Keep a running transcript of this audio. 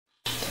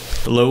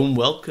Hello and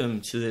welcome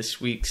to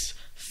this week's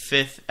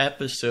 5th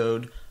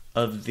episode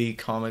of the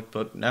Comic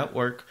Book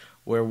Network,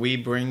 where we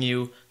bring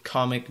you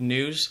comic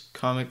news,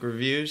 comic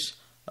reviews,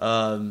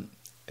 and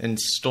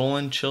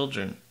stolen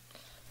children.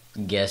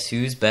 Guess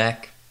who's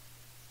back?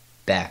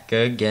 Back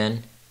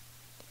again.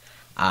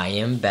 I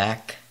am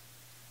back.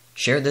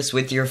 Share this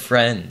with your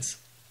friends.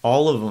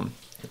 All of them.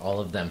 All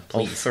of them,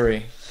 please. All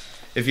 3.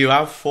 If you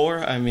have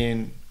 4,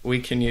 we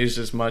can use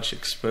as much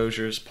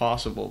exposure as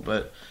possible,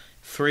 but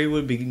 3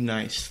 would be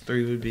nice.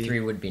 3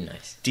 would be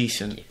nice.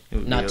 Decent. Yeah. It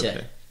would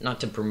Not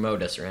to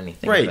promote us or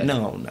anything. Right, but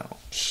no,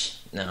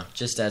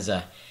 just as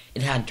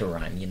it had to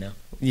rhyme, you know?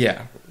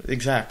 Yeah,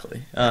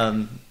 exactly.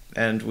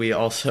 And we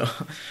also,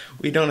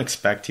 we don't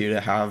expect you to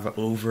have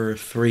over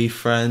 3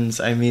 friends.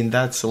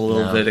 That's a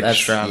little bit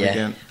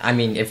extravagant. Yeah.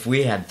 If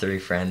we had 3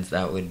 friends,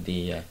 that would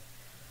be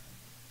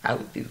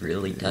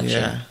really touching.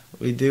 Yeah,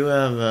 we do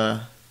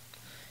have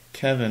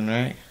Kevin,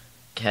 right?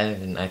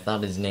 Kevin, I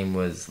thought his name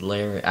was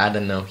Larry. I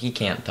don't know, he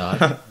can't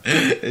talk.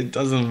 It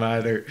doesn't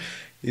matter.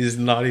 He's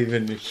not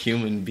even a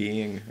human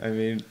being.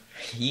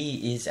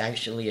 He is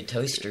actually a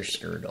toaster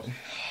strudel.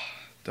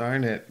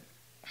 Darn it.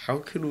 How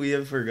could we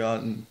have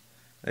forgotten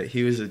that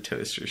he was a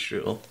toaster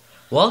strudel?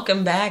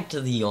 Welcome back to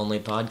the only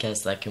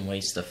podcast that can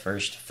waste the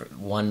first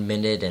 1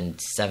 minute and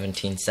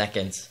 17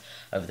 seconds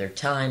of their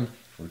time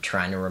for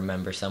trying to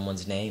remember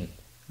someone's name.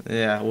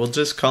 Yeah, we'll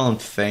just call him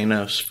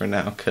Thanos for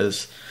now,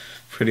 because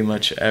pretty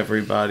much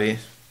everybody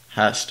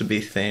has to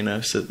be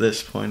Thanos at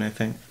this point, I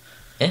think.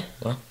 Yeah,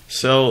 well.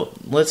 So,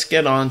 let's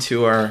get on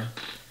to our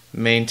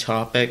main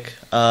topic.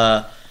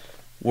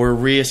 We're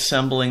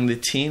reassembling the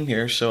team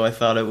here, so I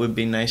thought it would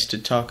be nice to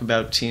talk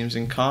about teams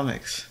in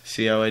comics.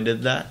 See how I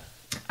did that?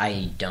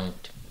 I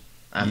don't.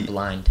 I'm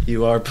blind.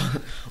 You are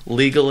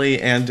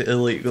legally and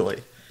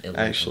illegally.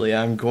 Actually,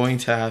 I'm going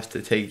to have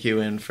to take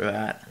you in for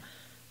that.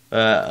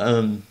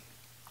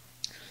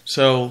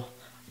 So,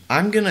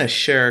 I'm going to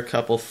share a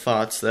couple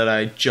thoughts that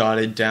I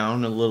jotted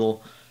down, a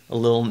little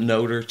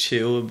note or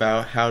two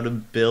about how to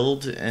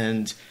build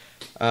and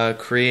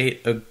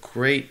create a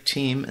great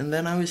team. And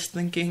then I was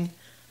thinking,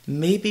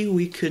 maybe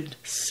we could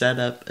set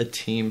up a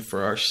team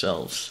for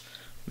ourselves.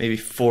 Maybe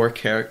 4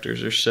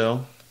 characters or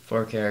so.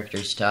 4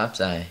 characters tops.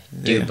 I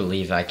do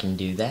believe I can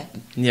do that.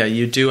 Yeah,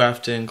 you do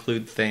have to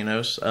include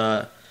Thanos,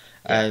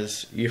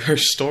 as your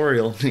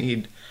story will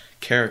need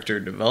character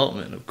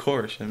development, of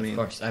course. Of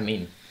course.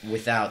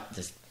 Without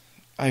this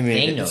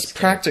Thanos it's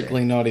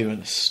practically not even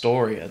a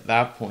story at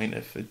that point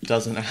if it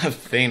doesn't have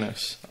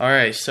Thanos.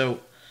 Alright, so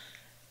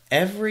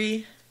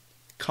every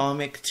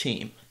comic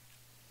team,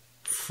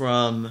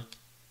 from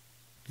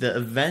the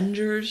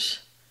Avengers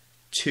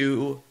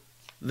to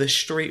the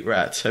Street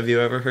Rats, have you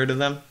ever heard of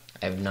them?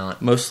 I have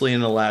not. Mostly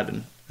in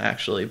Aladdin,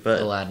 actually,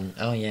 but Aladdin,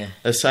 oh yeah.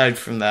 Aside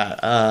from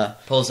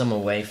that, pulls them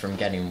away from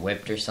getting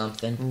whipped or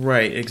something.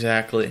 Right,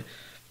 exactly.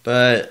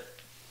 But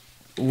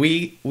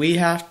we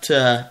have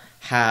to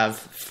have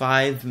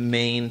 5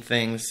 main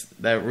things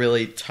that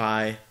really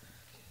tie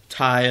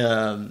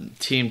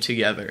team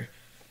together.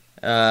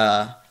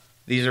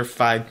 These are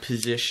 5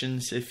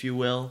 positions, if you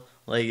will.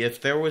 Like, if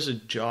there was a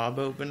job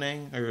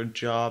opening or a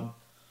job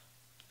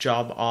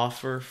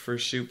offer for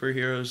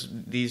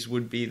superheroes, these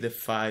would be the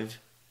 5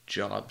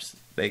 jobs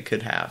they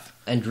could have.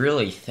 And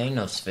really,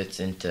 Thanos fits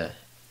into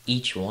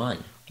each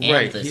one. And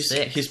right, the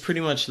 6. He's pretty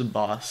much the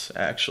boss,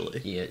 actually.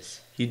 He is.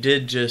 He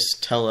did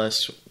just tell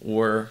us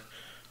we're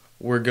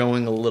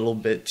going a little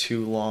bit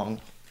too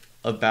long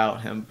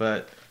about him,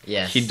 but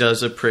yes, he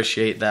does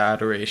appreciate the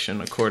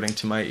adoration, according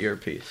to my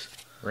earpiece.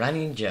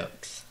 Running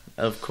jokes.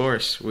 Of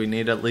course, we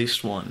need at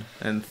least one,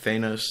 and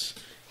Thanos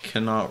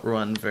cannot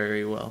run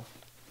very well.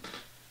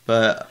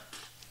 But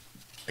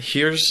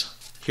here's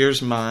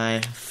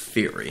my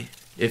theory,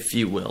 if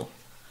you will.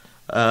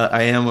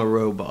 I am a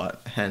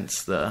robot,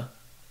 hence the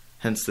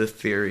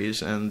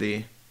theories and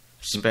the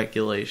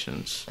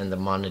speculations. And the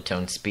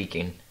monotone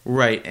speaking.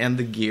 Right, and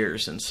the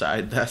gears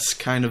inside. That's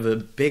kind of a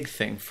big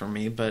thing for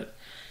me, but,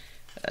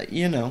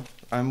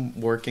 I'm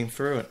working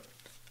through it.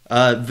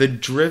 The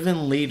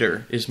driven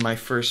leader is my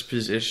first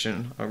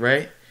position,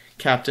 alright?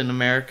 Captain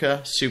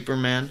America,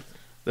 Superman,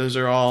 those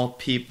are all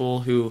people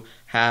who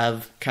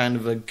have kind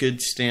of a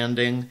good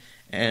standing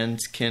and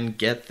can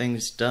get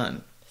things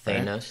done.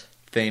 Thanos.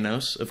 Right?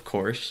 Thanos, of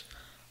course.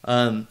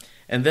 And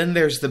then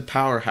there's the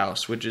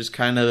powerhouse, which is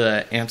kind of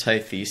the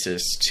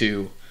antithesis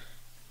to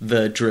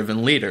the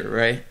driven leader,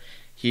 right?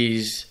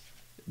 He's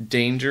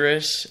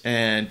dangerous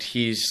and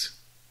he's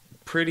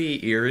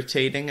pretty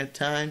irritating at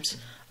times.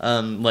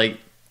 Like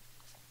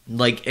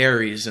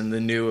Ares in the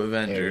new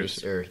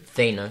Avengers. Or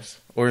Thanos.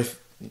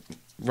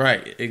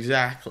 Right,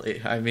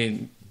 exactly.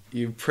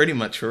 You pretty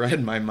much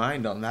read my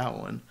mind on that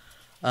one.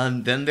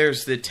 Then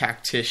there's the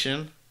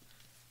tactician,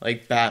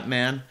 like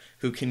Batman,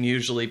 who can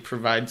usually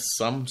provide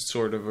some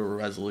sort of a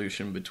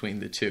resolution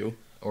between the two.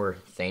 Or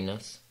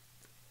Thanos.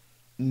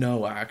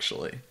 No,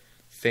 actually.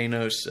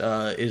 Thanos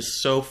is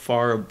so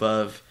far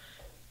above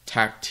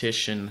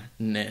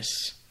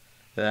tactician-ness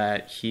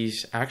that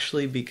he's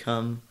actually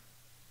become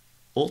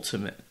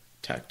ultimate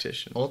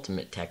tactician.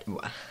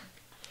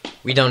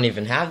 We don't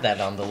even have that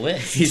on the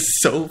list. He's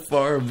so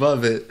far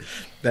above it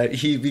that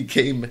he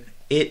became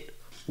it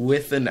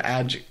with an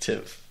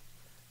adjective.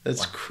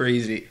 That's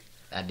crazy.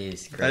 That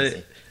is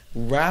crazy.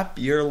 Wrap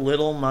your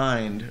little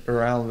mind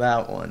around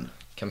that one.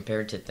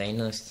 Compared to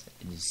Thanos,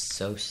 it is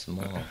so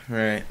small.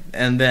 Right.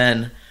 And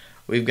then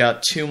we've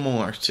got 2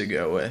 more to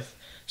go with.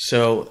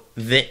 So,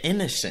 the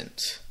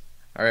Innocent.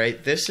 All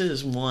right. This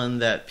is one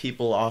that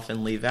people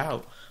often leave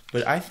out,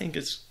 but I think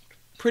it's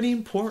pretty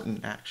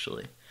important,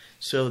 actually.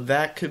 So,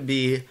 that could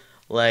be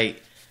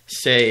like,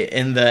 say,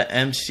 in the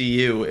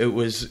MCU, it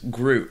was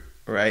Groot,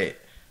 right?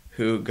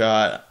 Who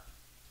got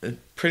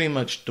pretty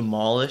much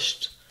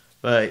demolished,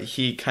 but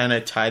he kind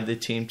of tied the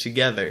team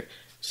together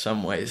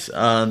some ways.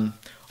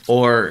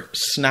 Or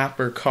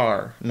Snapper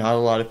Carr. Not a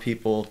lot of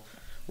people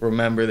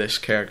remember this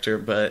character,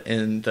 but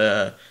in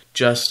the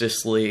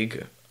Justice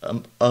League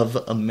of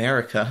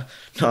America,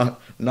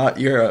 not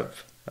Europe,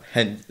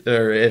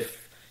 or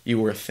if you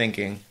were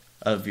thinking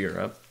of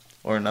Europe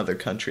or another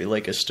country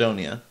like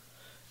Estonia,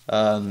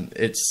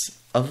 it's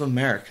of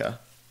America.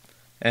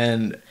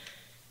 And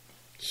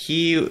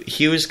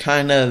he was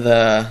kind of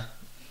the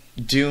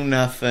do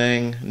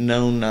nothing,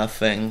 know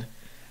nothing,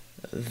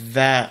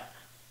 that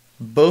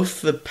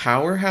both the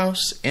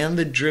powerhouse and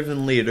the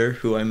driven leader,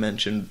 who I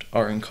mentioned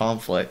are in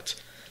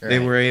conflict, right. They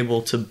were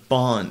able to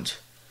bond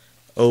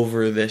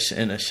over this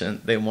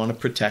Innocent. They want to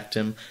protect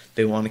him.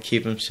 They want to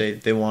keep him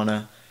safe. They want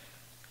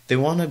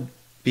to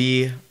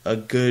be a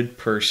good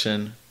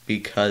person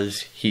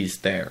because he's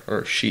there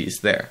or she's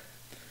there.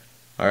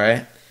 All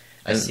right?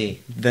 I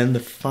see. Then the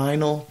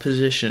final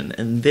position,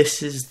 and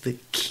this is the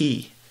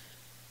key.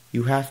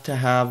 You have to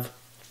have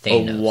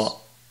Thanos.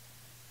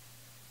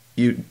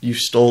 You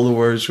stole the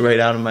words right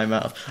out of my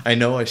mouth. I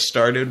know I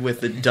started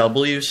with the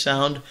W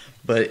sound,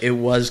 but it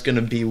was going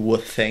to be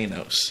with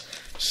Thanos.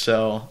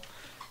 So,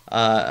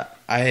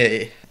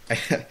 I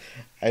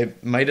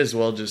might as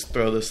well just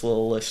throw this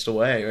little list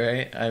away,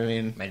 right? I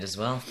mean... Might as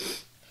well.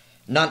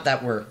 Not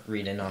that we're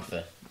reading off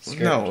a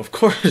script. No, of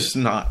course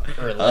not.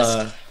 Or a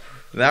list.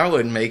 That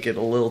would make it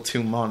a little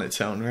too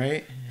monotone,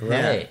 right?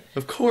 Right. Yeah,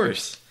 of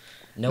course.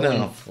 No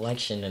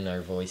inflection in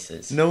our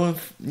voices. No.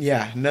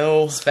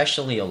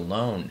 Especially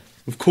alone.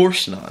 Of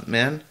course not,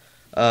 man.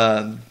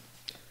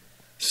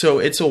 So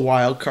it's a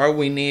wild card.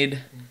 We need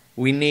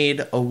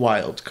a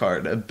wild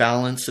card, a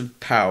balance of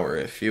power,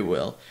 if you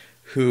will,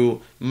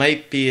 who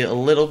might be a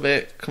little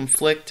bit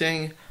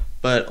conflicting,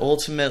 but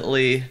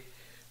ultimately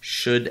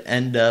should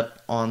end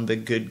up on the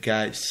good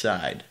guy's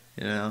side,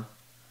 you know?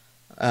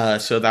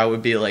 So that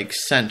would be like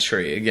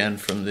Sentry, again,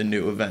 from the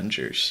new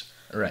Avengers.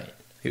 Right.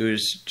 He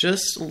was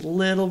just a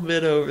little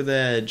bit over the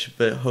edge,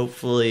 but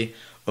hopefully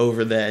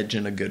over the edge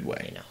in a good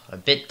way. You know, a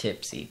bit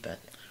tipsy, but...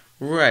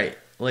 Right.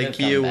 Like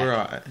you or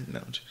I.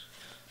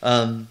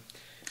 No.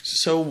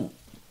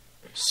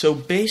 So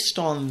based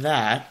on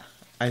that,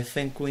 I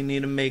think we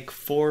need to make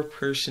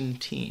 4-person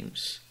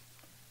teams.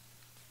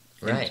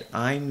 Right. And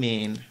I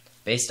mean...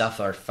 Based off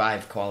our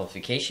 5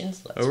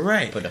 qualifications, let's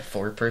put a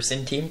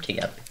 4-person team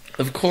together.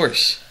 Of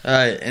course.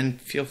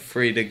 And feel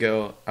free to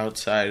go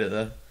outside of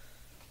the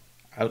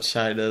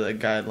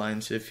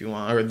guidelines if you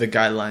want, or the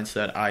guidelines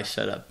that I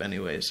set up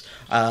anyways.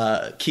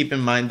 Keep in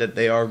mind that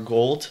they are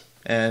gold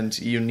and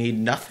you need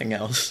nothing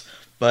else,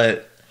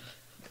 but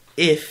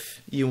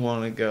if you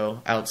want to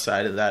go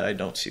outside of that, I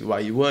don't see why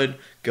you would.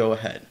 Go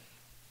ahead.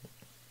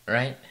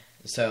 Right?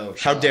 So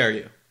how dare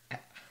you?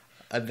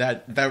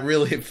 That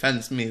really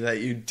offends me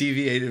that you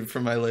deviated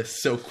from my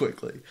list so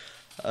quickly.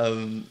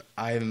 I'm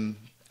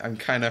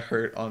kind of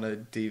hurt on a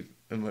deep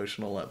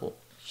emotional level.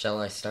 Shall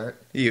I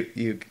start?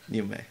 You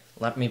may.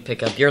 Let me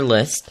pick up your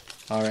list.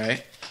 All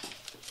right.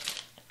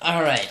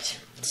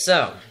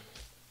 So,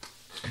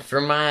 for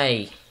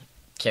my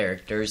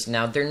characters,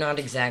 now they're not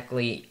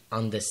exactly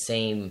on the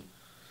same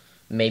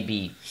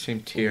tier.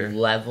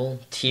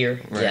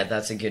 Tier. Right. Yeah,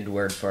 that's a good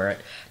word for it.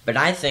 But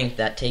I think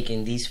that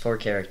taking these 4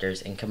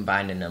 characters and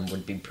combining them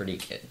would be pretty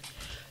good.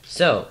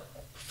 So,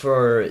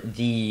 for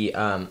the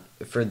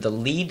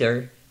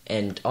leader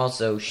and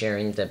also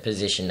sharing the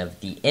position of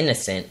the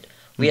Innocent,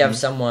 we have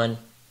someone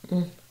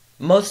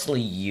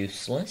mostly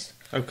useless.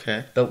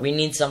 Okay. But we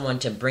need someone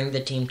to bring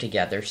the team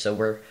together,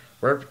 so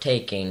we're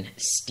taking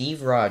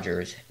Steve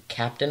Rogers,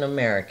 Captain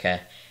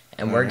America,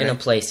 and we're going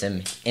to place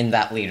him in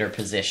that leader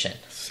position.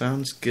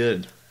 Sounds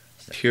good.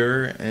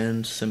 Pure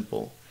and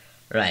simple.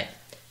 Right.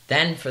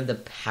 Then for the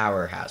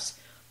powerhouse,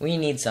 we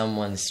need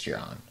someone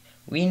strong.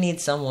 We need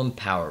someone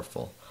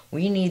powerful.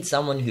 We need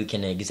someone who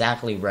can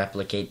exactly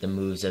replicate the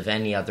moves of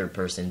any other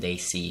person they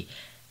see,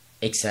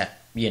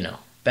 except,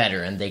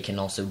 better, and they can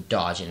also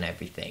dodge and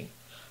everything.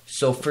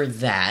 So for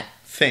that...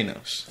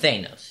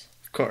 Thanos.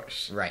 Of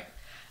course. Right.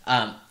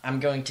 I'm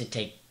going to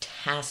take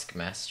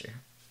Taskmaster.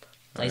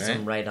 Place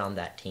him right on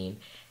that team.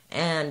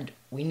 And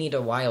we need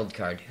a wild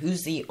card.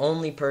 Who's the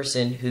only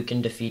person who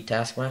can defeat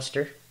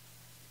Taskmaster?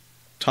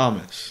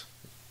 Thomas.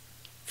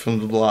 From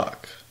the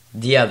block.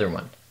 The other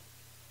one.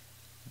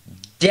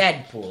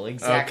 Deadpool.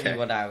 Exactly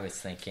what I was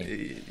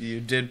thinking. You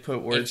did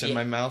put words in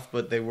my mouth,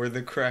 but they were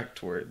the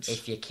correct words.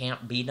 If you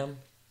can't beat him,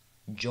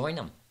 join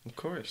them. Of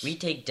course. We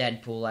take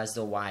Deadpool as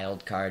the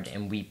wild card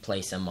and we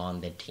place him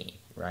on the team,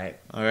 right?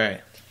 All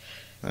right.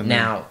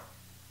 Now,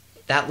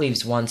 that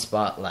leaves one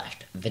spot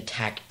left, the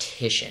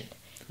tactician.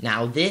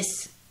 Now,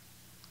 this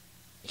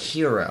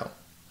hero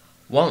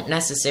won't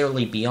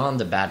necessarily be on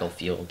the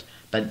battlefield,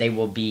 but they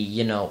will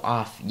be,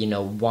 off,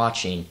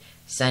 watching,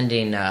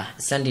 sending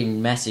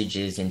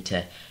messages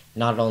into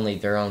not only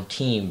their own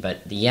team,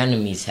 but the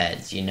enemy's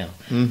heads,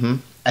 Mm-hmm.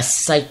 A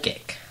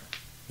psychic.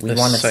 We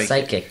want a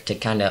psychic to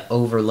kind of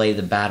overlay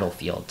the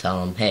battlefield,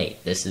 tell them, hey,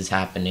 this is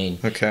happening,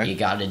 okay. You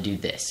got to do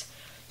this.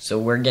 So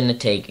we're going to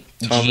take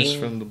Thomas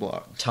from the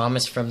block.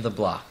 Thomas from the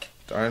block.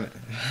 Darn it.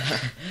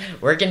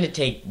 We're going to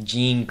take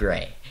Jean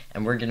Grey,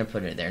 and we're going to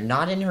put her there.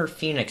 Not in her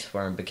Phoenix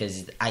form,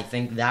 because I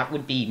think that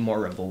would be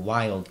more of a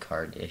wild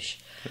card-ish.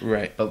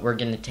 Right. But we're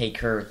going to take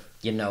her,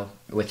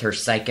 with her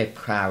psychic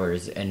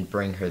powers and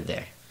bring her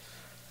there.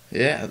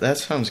 Yeah, that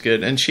sounds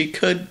good. And she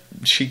could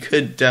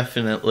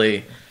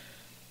definitely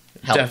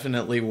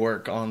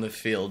work on the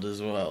field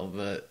as well.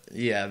 But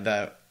yeah,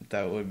 that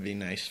would be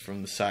nice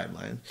from the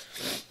sideline.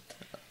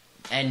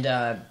 And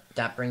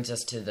that brings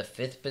us to the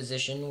 5th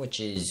position, which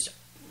is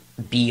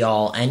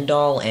be-all,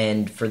 end-all,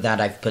 and for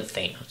that I've put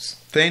Thanos.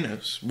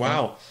 Thanos,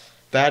 wow. Yeah.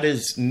 That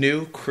is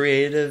new,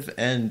 creative,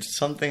 and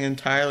something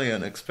entirely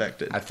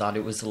unexpected. I thought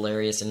it was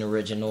hilarious and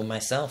original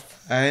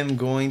myself. I am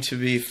going to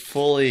be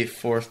fully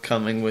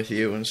forthcoming with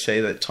you and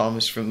say that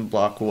Thomas from the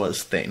block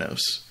was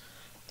Thanos.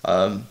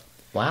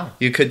 Wow.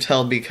 You could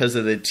tell because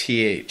of the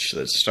TH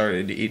that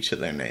started each of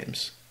their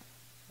names.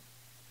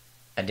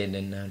 I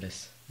didn't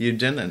notice. You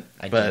didn't.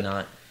 I did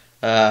not.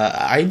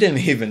 I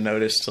didn't even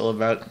notice till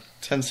about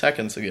 10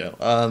 seconds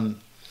ago.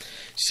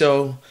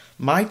 So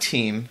my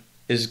team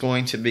is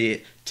going to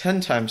be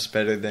 10 times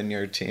better than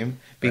your team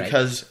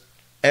because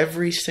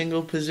every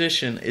single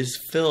position is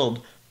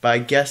filled by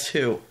guess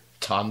who?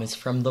 Thomas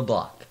from the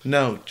block.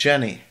 No,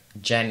 Jenny.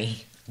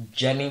 Jenny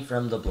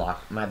from the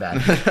block. My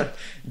bad.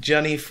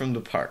 Jenny from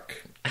the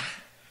park.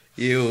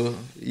 You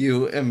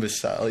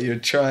imbecile. You're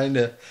trying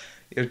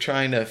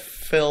to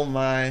fill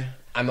my...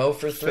 I'm 0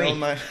 for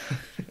 3.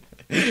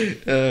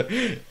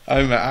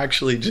 I'm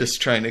actually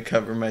just trying to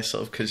cover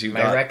myself because you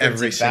got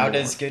every single one. My record's about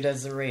as good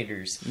as the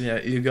Raiders.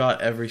 Yeah, you got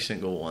every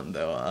single one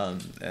though,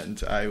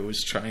 and I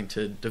was trying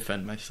to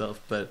defend myself,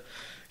 but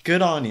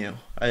good on you.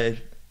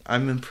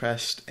 I'm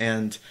impressed,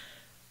 and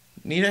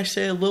need I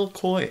say a little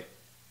coy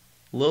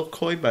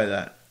by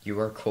that. You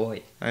are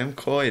coy. I am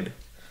coyed.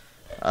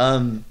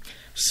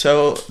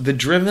 So the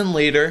driven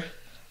leader,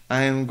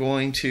 I am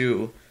going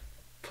to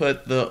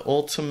put the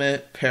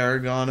ultimate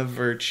paragon of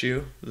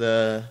virtue,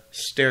 the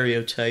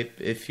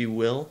stereotype, if you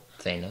will.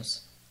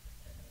 Thanos.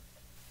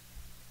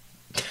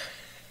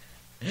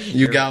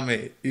 You got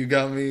me. You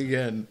got me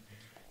again.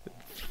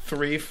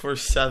 3 for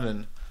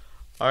 7.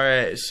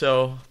 Alright,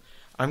 so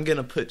I'm going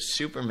to put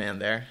Superman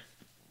there.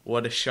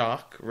 What a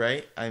shock,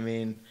 right? I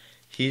mean,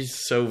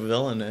 he's so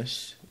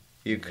villainous.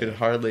 You could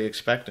hardly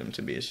expect him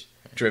to be a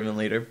driven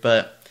leader.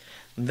 But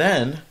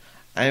then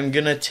I'm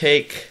going to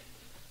take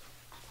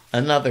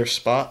another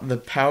spot, the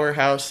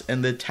powerhouse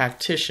and the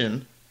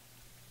tactician,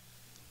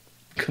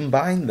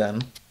 combine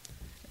them,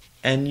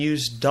 and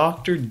use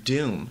Dr.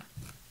 Doom.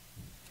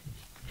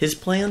 His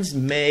plans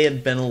may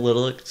have been a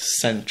little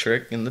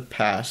eccentric in the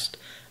past,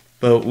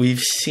 but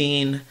we've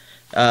seen,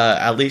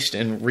 at least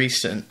in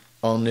recent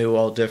all new,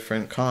 all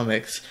different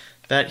comics,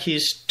 that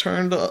he's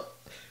turned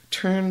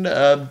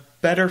a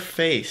better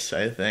face,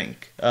 I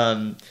think.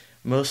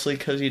 Mostly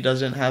because he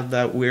doesn't have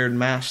that weird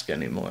mask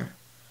anymore.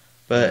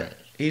 But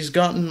he's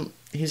gotten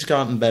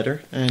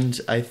better, and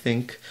I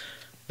think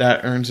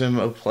that earns him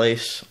a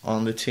place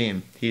on the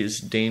team. He's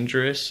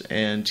dangerous,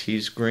 and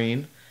he's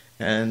green,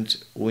 and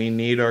we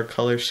need our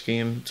color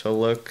scheme to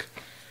look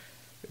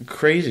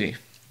crazy.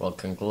 Well,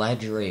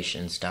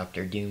 congratulations,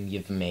 Dr. Doom,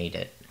 you've made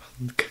it.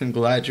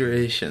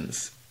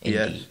 Congratulations.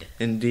 Indeed. Yes,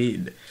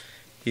 indeed.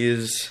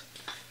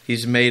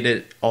 He's made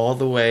it all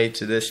the way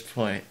to this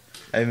point.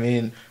 I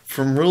mean,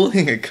 from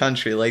ruling a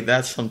country,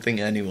 that's something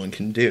anyone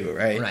can do,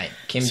 right? Right.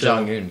 Kim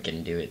Jong-un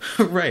can do it.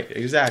 Right,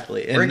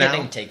 exactly. And we're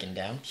getting taken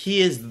down.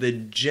 He is the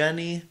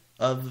Jenny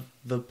of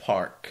the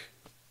park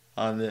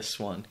on this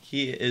one.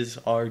 He is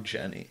our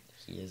Jenny.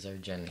 He is our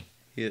Jenny.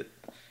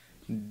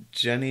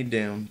 Jenny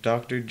Doom.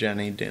 Dr.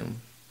 Jenny Doom.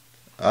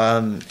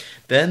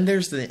 Then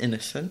there's the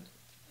innocent.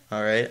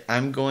 All right.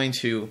 I'm going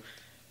to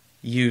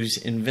use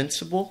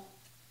Invincible,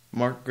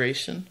 Mark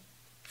Grayson,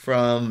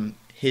 from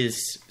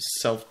his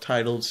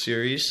self-titled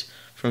series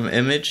from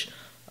Image.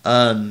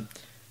 But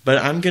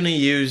I'm going to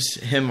use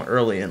him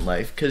early in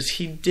life because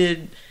he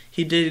did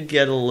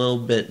get a little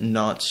bit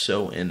not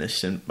so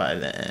innocent by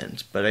the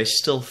end. But I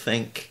still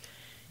think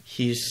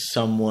he's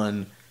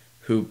someone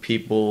who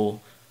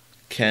people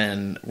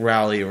can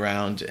rally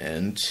around,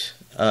 and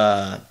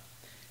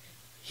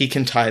he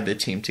can tie the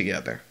team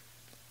together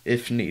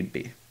if need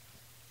be.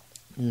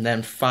 And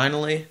then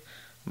finally,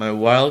 my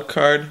wild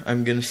card,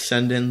 I'm going to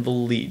send in the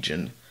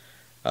Legion.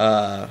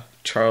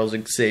 Charles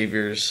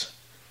Xavier's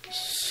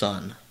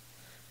son.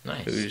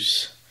 Nice.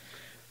 Who's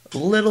a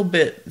little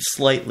bit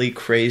slightly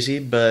crazy,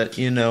 but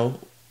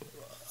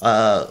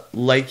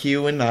like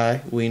you and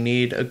I, we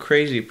need a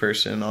crazy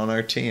person on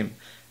our team.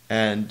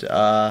 And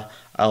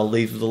I'll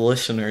leave the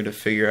listener to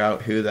figure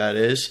out who that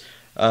is.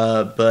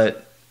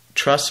 But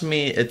trust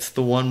me, it's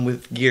the one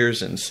with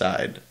gears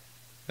inside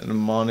and a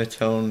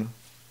monotone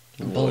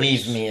voice.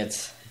 Believe me,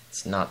 it's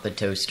not the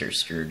toaster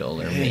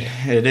strudel or me.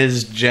 It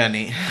is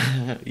Jenny.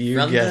 You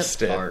From guessed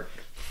the it. park.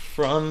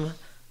 From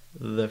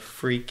the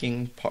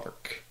freaking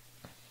park.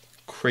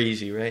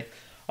 Crazy, right?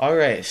 All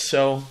right,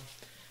 so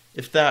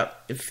if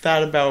that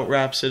about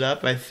wraps it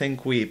up, I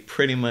think we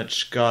pretty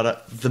much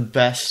got the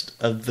best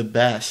of the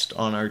best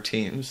on our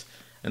teams,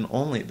 and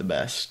only the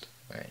best.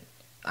 Right.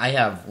 I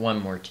have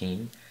one more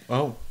team.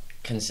 Oh,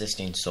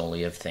 consisting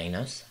solely of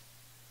Thanos.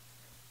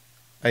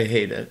 I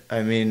hate it.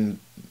 I mean,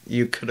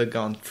 you could have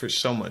gone for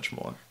so much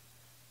more.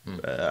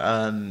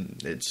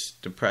 It's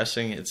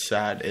depressing. It's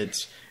sad.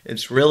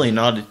 It's really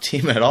not a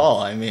team at all.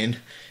 I mean,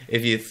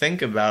 if you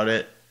think about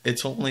it,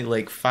 it's only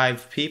like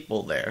 5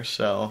 people there.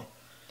 So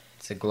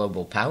it's a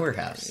global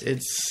powerhouse.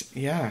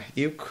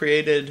 You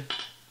created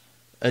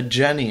a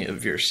Jenny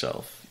of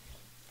yourself.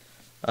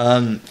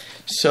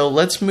 So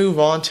let's move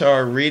on to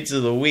our reads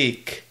of the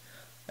week,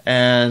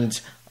 and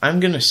I'm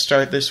gonna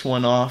start this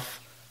one off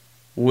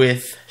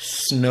with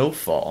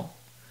Snowfall,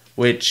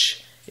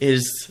 which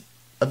is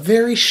a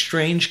very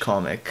strange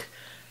comic,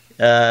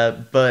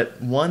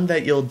 but one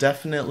that you'll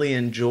definitely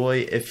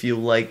enjoy if you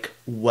like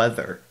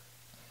weather.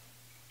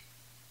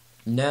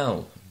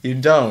 No. You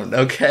don't?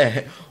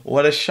 Okay.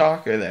 What a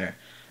shocker there.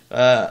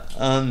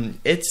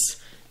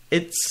 It's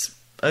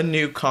a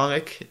new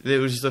comic. It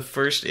was the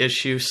first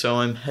issue, so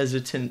I'm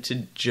hesitant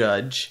to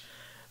judge,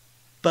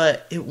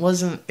 but it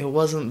wasn't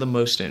the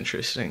most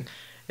interesting.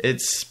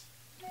 It's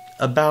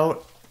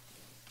about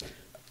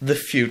the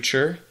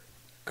future,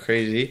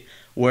 crazy,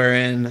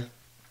 wherein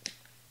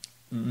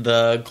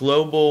the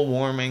global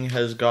warming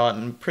has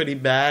gotten pretty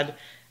bad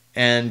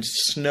and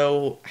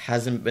snow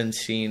hasn't been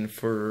seen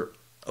for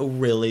a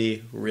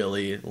really,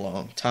 really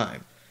long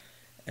time.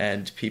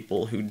 And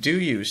people who do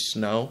use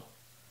snow,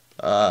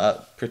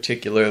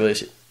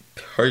 particularly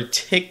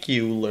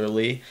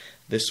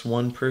this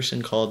one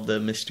person called the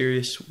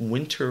Mysterious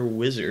Winter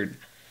Wizard,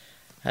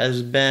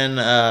 has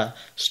been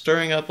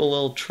stirring up a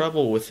little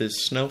trouble with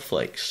his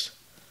snowflakes.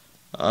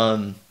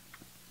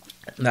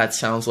 That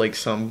sounds like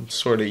some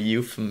sort of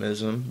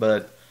euphemism,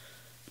 but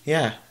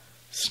yeah,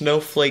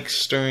 snowflakes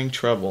stirring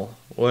trouble.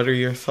 What are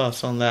your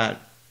thoughts on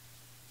that?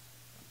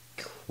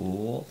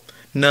 Cool.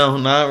 No,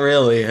 not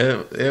really.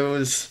 It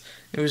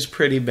was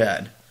pretty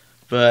bad,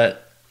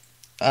 but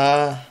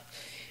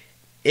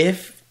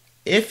if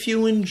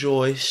you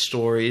enjoy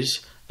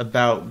stories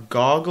about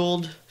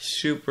goggled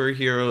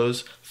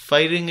superheroes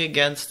fighting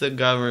against the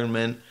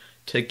government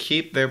to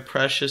keep their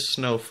precious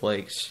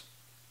snowflakes,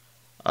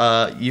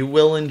 you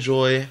will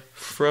enjoy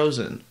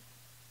Frozen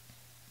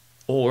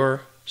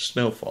or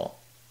Snowfall.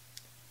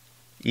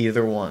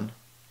 Either one.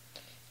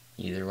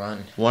 Either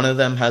one. One of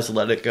them has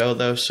Let It Go,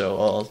 though,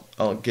 so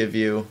I'll give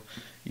you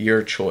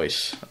your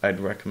choice.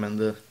 I'd recommend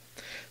the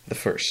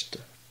first.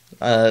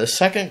 The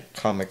second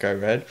comic I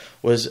read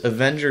was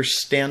Avengers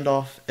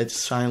Standoff at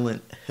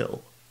Silent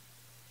Hill.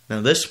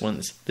 Now this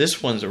one's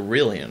a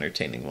really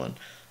entertaining one.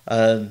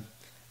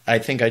 I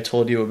think I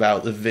told you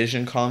about the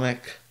Vision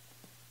comic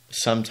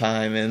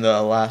sometime in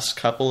the last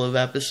couple of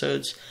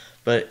episodes,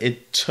 but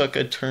it took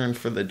a turn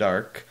for the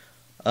dark,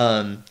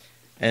 and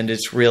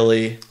it's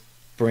really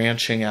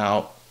branching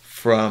out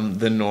from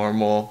the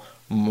normal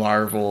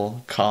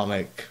Marvel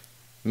comic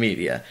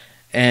media.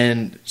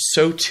 And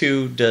so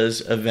too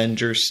does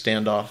Avengers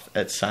Standoff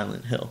at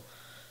Silent Hill.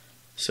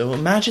 So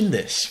imagine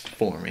this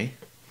for me.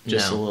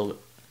 Just a little bit.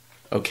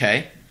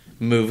 Okay,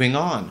 moving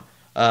on.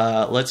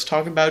 Let's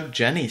talk about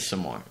Jenny some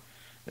more.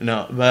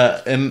 No,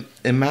 but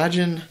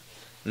imagine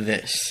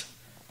this.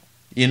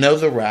 You know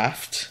the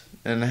raft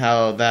and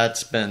how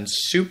that's been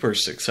super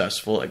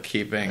successful at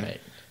keeping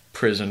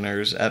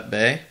prisoners at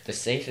bay? The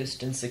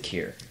safest and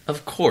secure.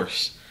 Of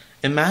course.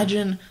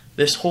 Imagine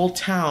this whole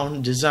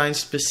town designed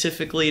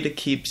specifically to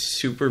keep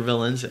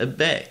supervillains at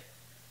bay,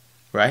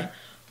 right?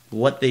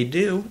 What they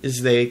do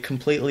is they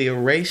completely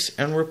erase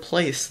and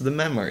replace the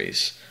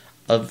memories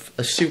of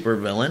a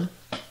supervillain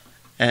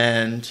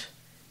and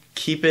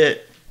keep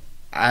it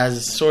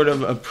as sort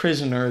of a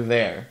prisoner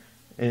there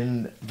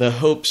in the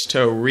hopes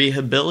to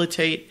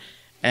rehabilitate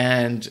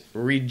and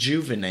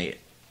rejuvenate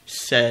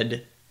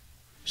said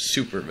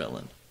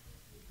supervillain.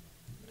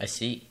 I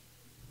see.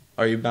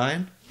 Are you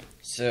buying?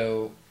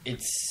 So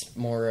it's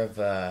more of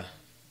a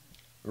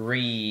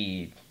reform,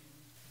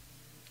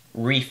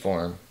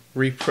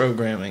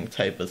 reprogramming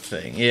type of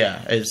thing.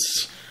 Yeah,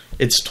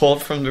 it's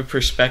told from the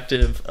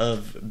perspective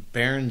of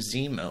Baron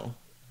Zemo,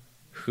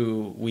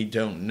 who we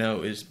don't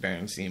know is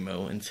Baron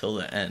Zemo until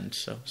the end.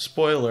 So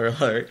spoiler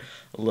alert,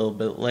 a little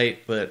bit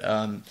late, but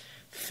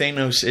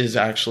Thanos is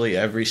actually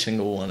every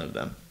single one of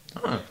them.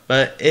 Huh.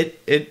 But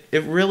it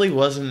really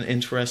was an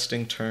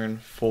interesting turn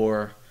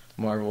for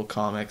Marvel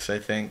Comics, I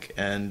think,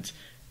 and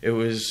it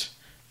was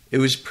it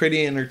was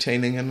pretty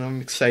entertaining, and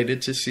I'm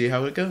excited to see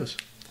how it goes.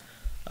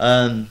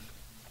 Then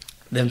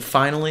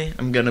finally,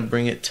 I'm going to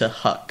bring it to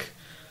Huck,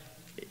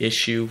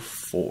 issue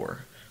 4,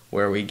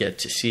 where we get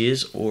to see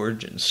his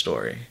origin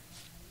story.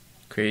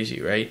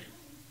 Crazy, right?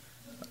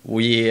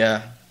 We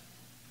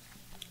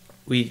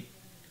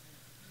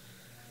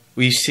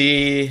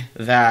see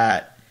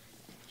that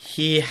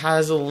he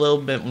has a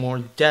little bit more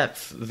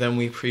depth than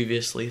we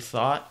previously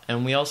thought,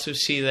 and we also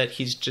see that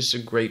he's just a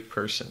great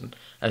person,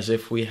 as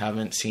if we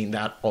haven't seen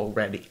that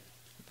already.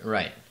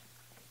 Right.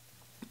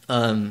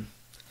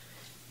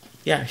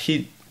 Yeah,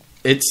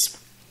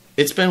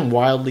 it's been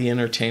wildly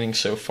entertaining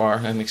so far.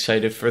 I'm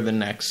excited for the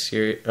next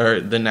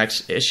the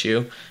next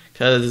issue,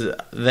 because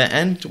the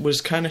end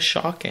was kind of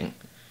shocking,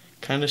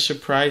 kind of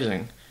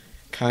surprising,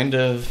 kind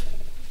of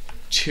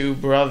two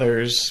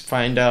brothers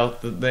find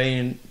out that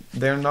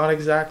they're not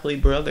exactly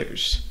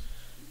brothers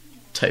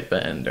type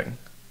of ending.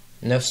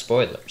 No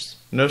spoilers.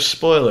 No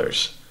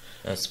spoilers.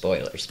 No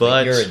spoilers,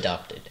 but you're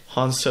adopted.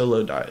 Han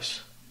Solo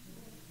dies.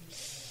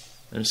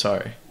 I'm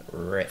sorry.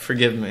 Right.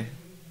 Forgive me.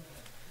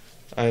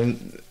 I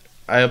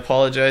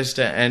apologize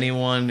to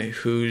anyone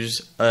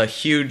who's a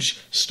huge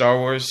Star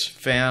Wars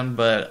fan,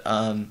 but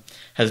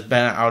has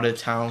been out of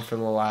town for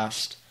the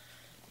last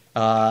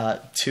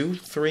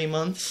 2-3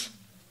 months.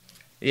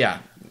 Yeah,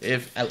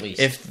 At least.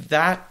 If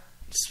that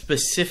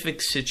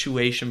specific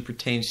situation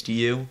pertains to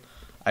you,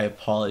 I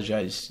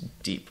apologize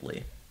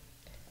deeply.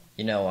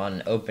 You know,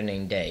 on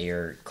opening day,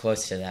 or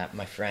close to that,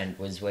 my friend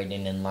was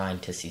waiting in line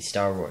to see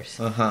Star Wars.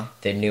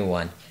 The new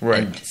one.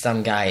 Right. And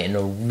some guy in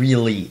a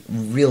really,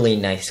 really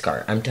nice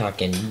car. I'm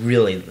talking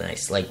really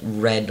nice, like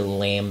red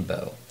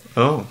Lambo.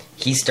 Oh.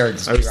 He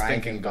starts I was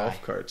driving thinking by.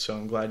 golf cart, so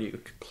I'm glad you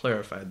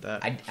clarified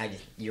that.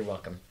 You're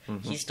welcome.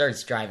 Mm-hmm. He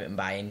starts driving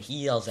by and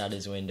he yells out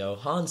his window,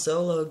 Han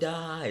Solo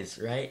dies,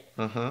 right?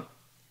 Uh-huh.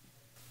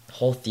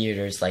 Whole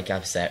theater's like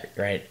upset,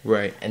 right?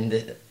 Right.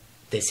 And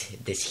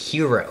this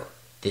hero,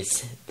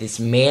 this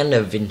man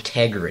of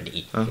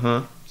integrity,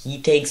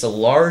 he takes a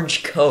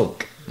large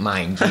Coke,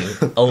 mind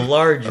you, a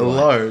large one.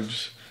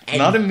 Large. And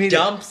Not immediate.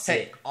 dumps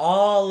it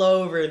all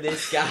over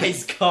this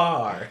guy's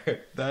car.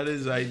 That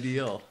is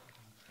ideal.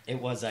 It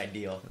was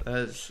ideal.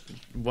 That's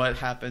what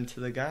happened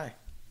to the guy.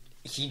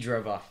 He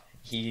drove off.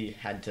 He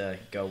had to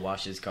go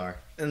wash his car.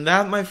 And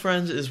that, my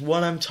friends, is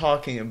what I'm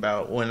talking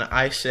about when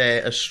I say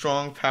a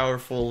strong,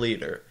 powerful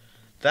leader.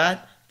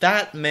 That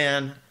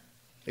man...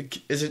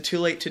 Is it too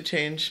late to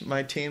change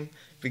my team?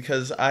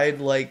 Because I'd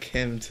like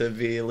him to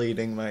be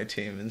leading my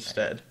team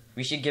instead.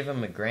 We should give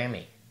him a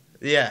Grammy.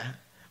 Yeah.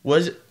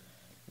 Was it...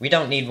 We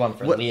don't need one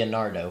for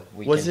Leonardo.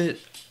 Was it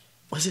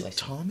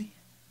Tommy?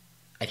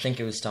 I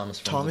think it was Thomas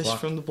from Thomas the Block.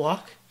 from the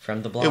Block?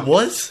 From the Block. It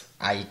was?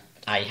 I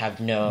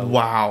have no...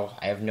 Wow.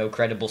 I have no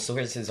credible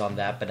sources on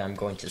that, but I'm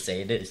going to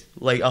say it is.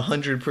 Like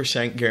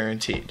 100%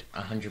 guaranteed.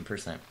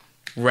 100%.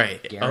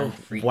 Right.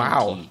 Guaranteed. Oh,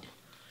 wow.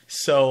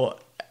 So,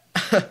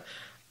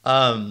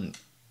 I'm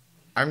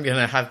going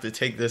to have to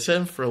take this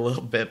in for a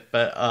little bit,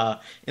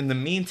 but in the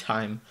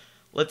meantime,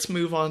 let's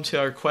move on to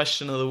our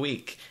question of the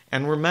week.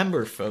 And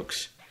remember,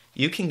 folks,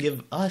 you can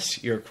give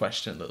us your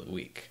question of the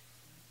week.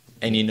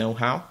 And you know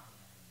how?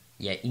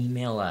 Yeah,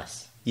 email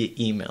us. You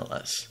email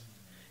us.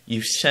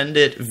 You send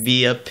it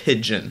via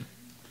pigeon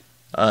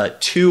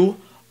to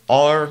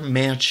our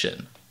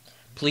mansion.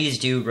 Please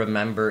do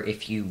remember,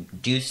 if you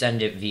do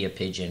send it via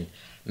pigeon,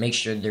 make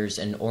sure there's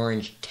an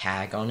orange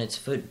tag on its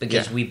foot,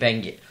 because we've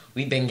been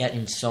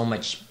getting so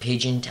much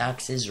pigeon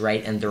taxes,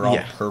 right? And they're all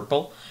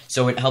purple,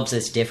 so it helps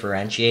us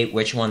differentiate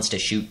which ones to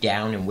shoot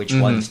down and which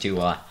ones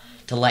to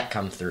let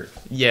come through.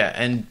 Yeah,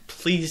 and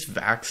please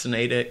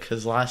vaccinate it,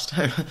 because last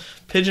time,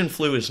 pigeon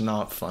flu is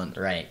not fun.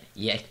 Right.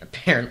 Yeah,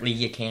 apparently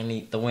you can't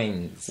eat the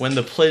wings. When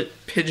the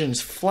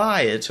pigeons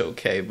fly, it's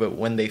okay, but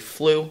when they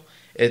flew,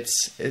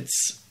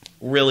 it's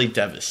really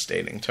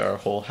devastating to our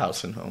whole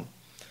house and home.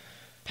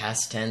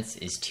 Past tense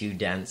is too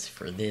dense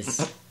for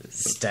this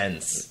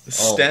stents.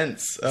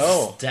 Stents.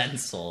 Oh.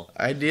 Stencil.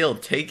 Ideal.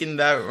 Taking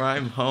that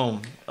rhyme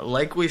home.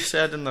 Like we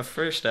said in the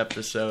first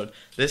episode,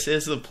 this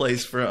is the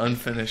place for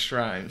unfinished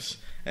rhymes.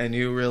 And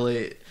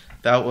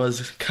that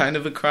was kind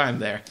of a crime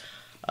there.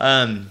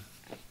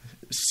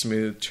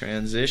 Smooth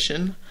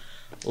transition.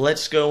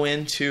 Let's go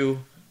into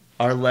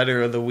our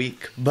letter of the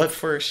week. But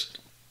first,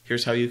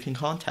 here's how you can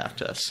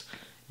contact us.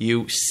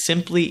 You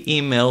simply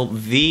email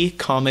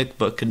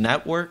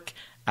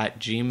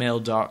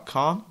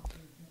thecomicbooknetwork@gmail.com.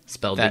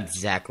 Spelled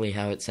exactly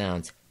how it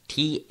sounds.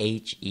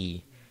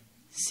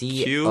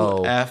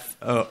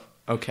 THECOMICBOOKNETWORK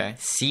Okay.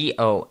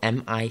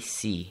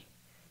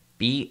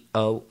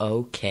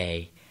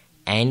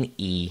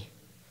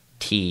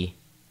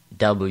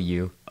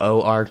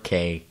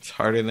 COMICBOOKNETWORK. It's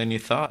harder than you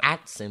thought.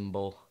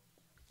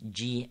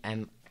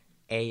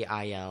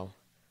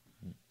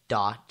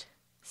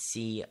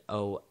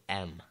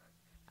 @GMAIL.com.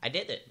 I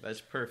did it.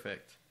 That's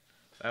perfect.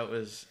 That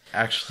was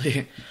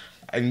actually...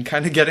 I'm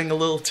kind of getting a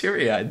little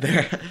teary-eyed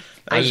there.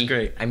 That was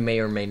great. I may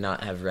or may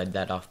not have read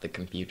that off the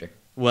computer.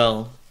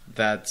 Well,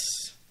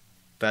 that's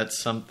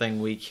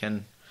something we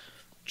can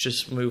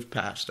just move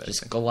past. I Just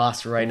think.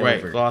 gloss right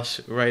over.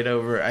 Gloss right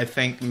over. I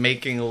think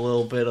making a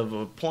little bit of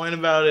a point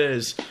about it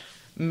is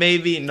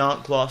maybe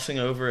not glossing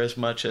over as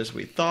much as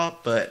we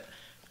thought, but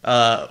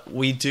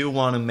we do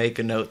want to make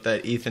a note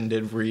that Ethan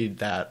did read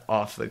that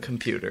off the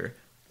computer.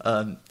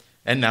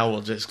 And now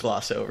we'll just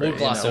gloss over it.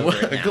 Gloss over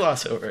it now.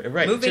 Gloss over it.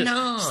 Right. Moving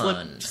just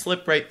on.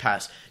 Slip right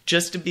past.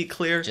 Just to be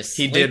clear, Just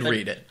he slip did it-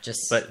 read it.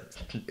 just- But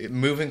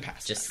moving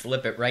past. Just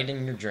slip it right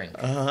in your drink.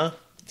 Uh-huh.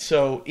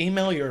 So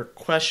email your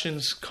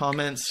questions,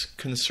 comments,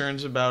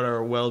 concerns about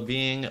our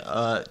well-being,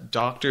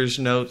 doctor's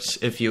notes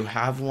if you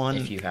have one.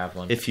 If you have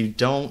one. If you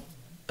don't,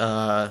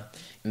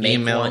 Make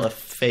email one. a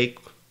fake.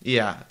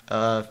 Yeah.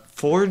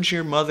 Forge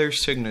your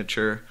mother's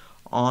signature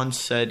on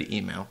said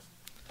email.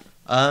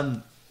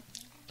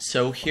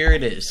 So here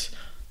it is.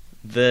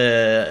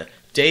 The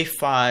day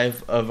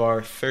 5 of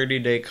our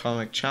 30-day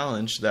comic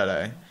challenge that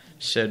I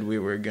said we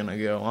were going to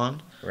go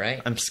on.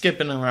 Right. I'm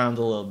skipping around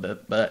a little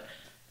bit, but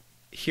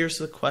here's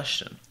the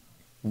question.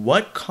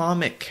 What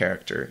comic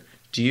character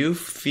do you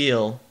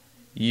feel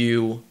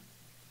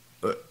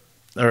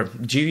or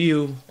do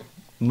you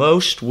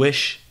most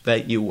wish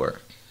that you were?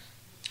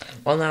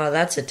 Well, now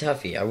that's a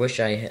toughie. I wish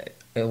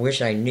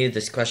I knew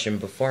this question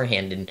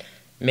beforehand and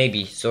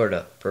maybe sort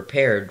of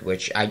prepared,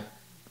 which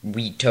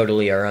we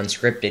totally are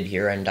unscripted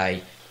here, and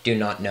I do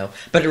not know.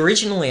 But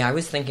originally, I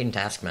was thinking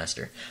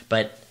Taskmaster.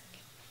 But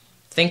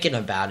thinking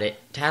about it,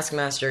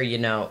 Taskmaster,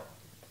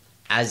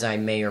 as I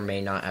may or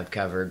may not have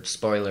covered,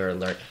 spoiler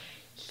alert,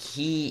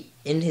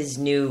 in his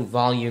new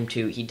Volume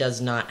 2, he does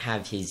not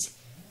have his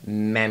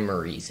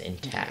memories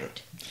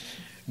intact.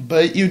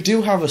 But you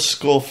do have a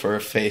skull for a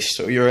face,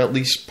 so you're at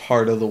least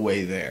part of the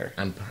way there.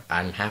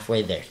 I'm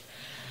halfway there.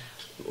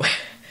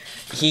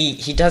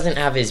 He doesn't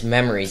have his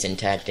memories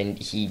intact, and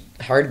he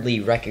hardly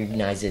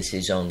recognizes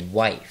his own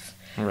wife.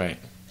 Right.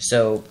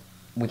 So,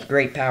 with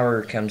great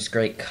power comes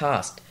great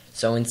cost.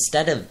 So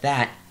instead of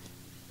that,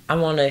 I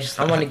want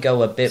to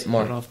go a bit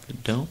more. Off the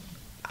dome.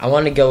 I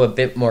want to go a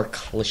bit more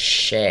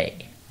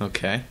cliche.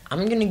 Okay.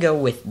 I'm gonna go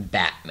with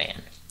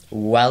Batman.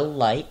 Well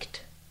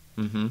liked,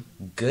 Mm-hmm.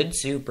 good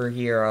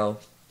superhero,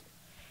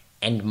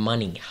 and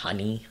money,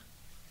 honey.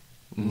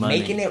 Money.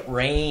 Making it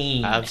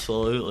rain.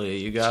 Absolutely.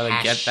 You gotta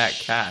Cash. get that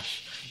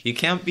cash. You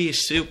can't be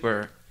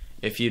super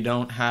if you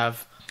don't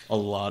have a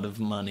lot of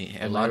money.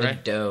 A Am I lot right?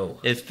 of dough.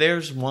 If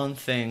there's one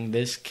thing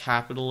this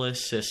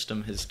capitalist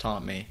system has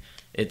taught me,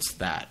 it's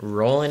that.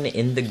 Rolling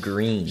in the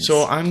greens.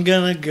 So I'm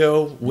gonna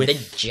go the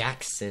with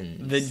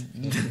Jacksons.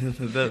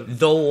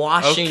 the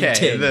Washingtons.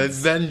 okay, the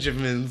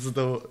Benjamins,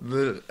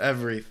 the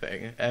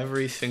everything,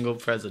 every single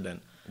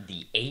president.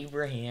 The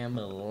Abraham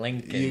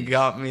Lincoln. You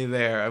got me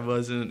there. I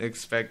wasn't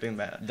expecting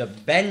that. The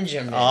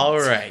Benjamins. All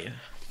right,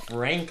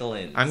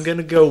 Franklins. I'm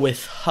gonna go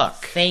with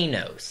Huck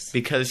Thanos.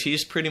 because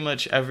he's pretty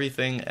much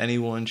everything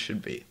anyone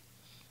should be.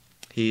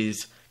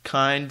 He's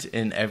kind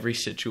in every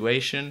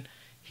situation.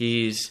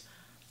 He's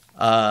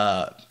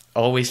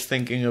always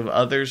thinking of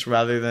others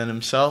rather than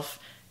himself,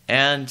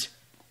 and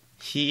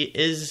he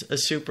is a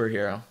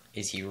superhero.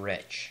 Is he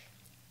rich?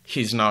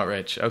 He's not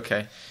rich.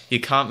 Okay, you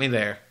caught me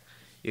there.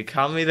 You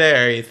caught me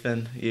there,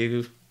 Ethan.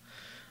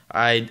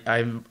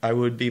 I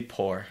would be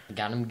poor.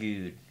 Got him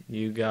good.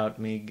 You got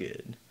me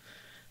good.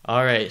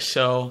 All right,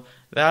 so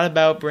that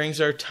about brings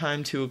our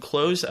time to a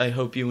close. I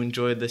hope you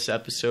enjoyed this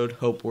episode.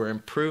 Hope we're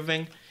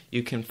improving.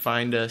 You can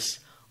find us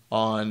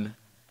on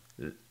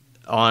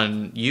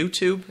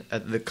YouTube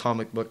at the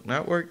Comic Book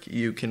Network.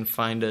 You can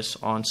find us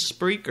on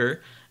Spreaker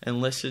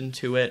and listen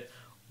to it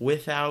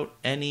without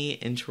any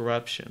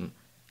interruption,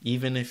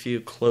 even if you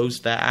close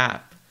the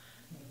app,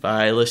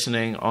 by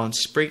listening on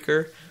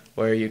Spreaker,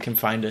 where you can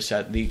find us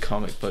at the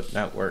Comic Book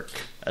Network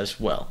as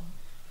well.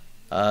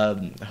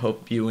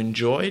 Hope you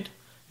enjoyed,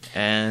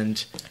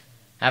 and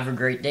Have a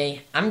great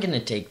day. I'm going to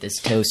take this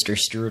toaster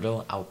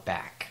strudel out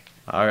back.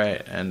 all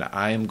right, and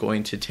I am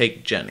going to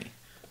take Jenny.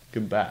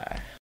 Goodbye.